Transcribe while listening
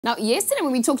Now, yesterday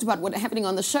when we talked about what's happening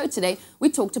on the show today,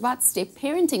 we talked about step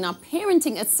parenting. Now,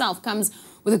 parenting itself comes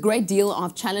with a great deal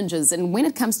of challenges. And when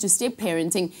it comes to step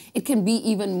parenting, it can be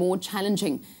even more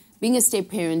challenging. Being a step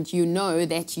parent, you know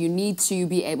that you need to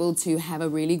be able to have a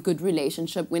really good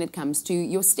relationship when it comes to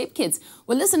your stepkids.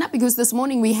 Well, listen up, because this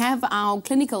morning we have our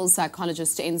clinical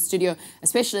psychologist in studio, a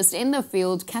specialist in the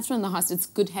field, Catherine. It's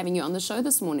good having you on the show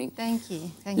this morning. Thank you.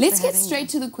 Thanks. Let's get straight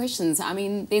to the questions. I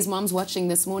mean, there's moms watching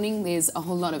this morning. There's a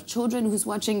whole lot of children who's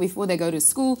watching before they go to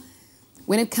school.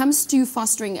 When it comes to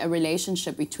fostering a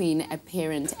relationship between a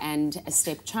parent and a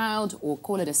stepchild, or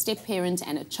call it a step parent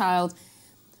and a child,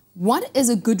 what is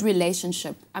a good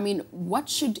relationship? I mean, what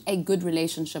should a good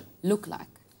relationship look like?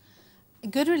 A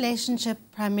good relationship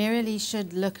primarily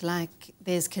should look like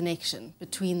there's connection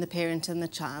between the parent and the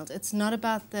child. It's not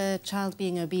about the child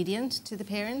being obedient to the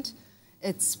parent.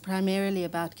 It's primarily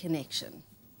about connection.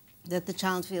 That the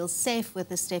child feels safe with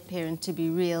the step parent to be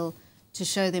real, to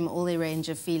show them all their range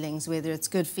of feelings, whether it's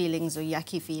good feelings or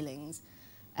yucky feelings,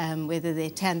 whether they're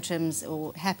tantrums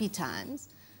or happy times.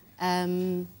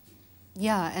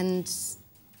 Yeah, and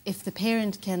if the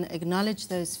parent can acknowledge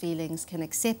those feelings, can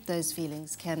accept those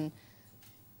feelings, can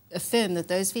affirm that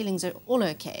those feelings are all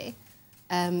okay,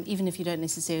 even if you don't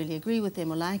necessarily agree with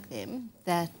them or like them,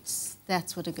 that's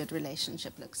what a good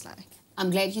relationship looks like.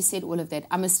 I'm glad you said all of that.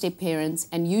 I'm a step parent,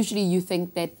 and usually you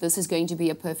think that this is going to be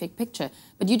a perfect picture.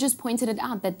 But you just pointed it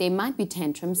out, that there might be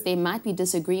tantrums, there might be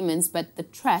disagreements, but the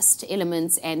trust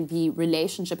elements and the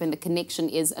relationship and the connection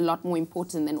is a lot more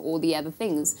important than all the other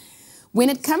things. When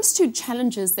it comes to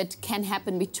challenges that can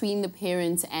happen between the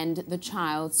parent and the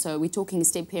child, so we're talking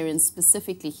step parents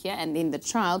specifically here, and then the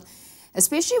child,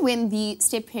 especially when the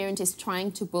step parent is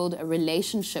trying to build a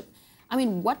relationship, I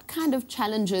mean, what kind of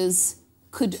challenges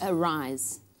could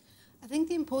arise? I think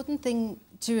the important thing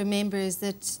to remember is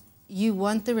that you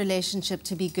want the relationship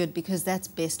to be good because that's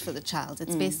best for the child.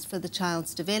 It's best for the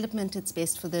child's development. It's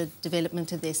best for the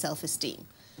development of their self-esteem.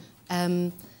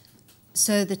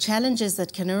 So the challenges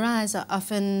that can arise are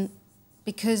often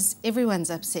because everyone's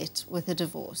upset with a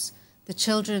divorce. The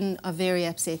children are very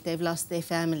upset. They've lost their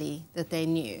family that they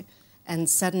knew, and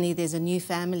suddenly there's a new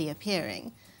family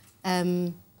appearing.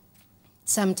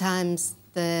 Sometimes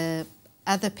the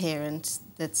other parent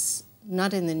that's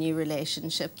not in the new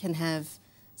relationship can have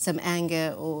some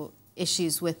anger or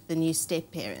issues with the new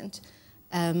step-parent.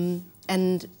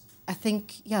 And I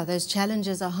think, yeah, those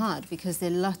challenges are hard because there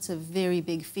are lots of very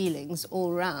big feelings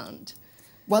all around.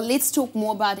 Well, let's talk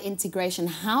more about integration.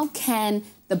 How can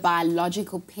the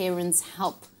biological parents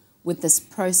help with this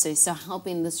process, so help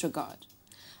in this regard?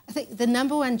 I think the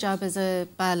number one job as a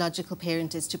biological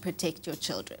parent is to protect your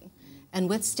children. And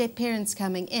with step parents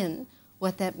coming in,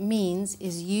 what that means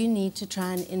is you need to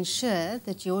try and ensure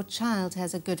that your child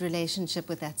has a good relationship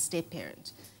with that step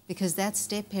parent, because that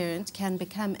step parent can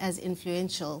become as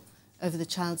influential over the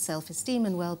child's self-esteem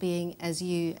and well-being as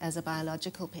you as a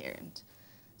biological parent.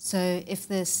 So if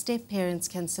the step parents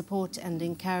can support and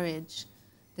encourage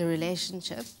the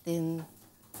relationship, then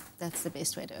that's the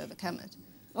best way to overcome it.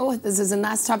 Oh, this is a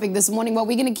nice topic this morning. Well,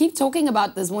 we're going to keep talking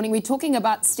about this morning. We're talking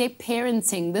about step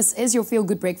parenting. This is your Feel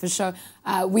Good Breakfast show.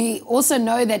 We also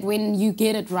know that when you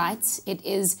get it right, it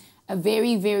is a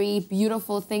very, very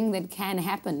beautiful thing that can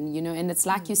happen, you know, and it's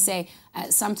like you say,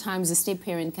 sometimes a step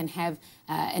parent can have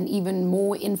an even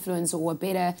more influence or a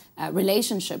better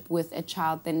relationship with a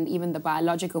child than even the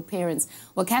biological parents.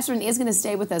 Well, Catherine is going to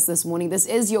stay with us this morning. This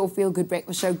is your Feel Good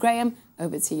Breakfast show. Graham,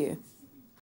 over to you.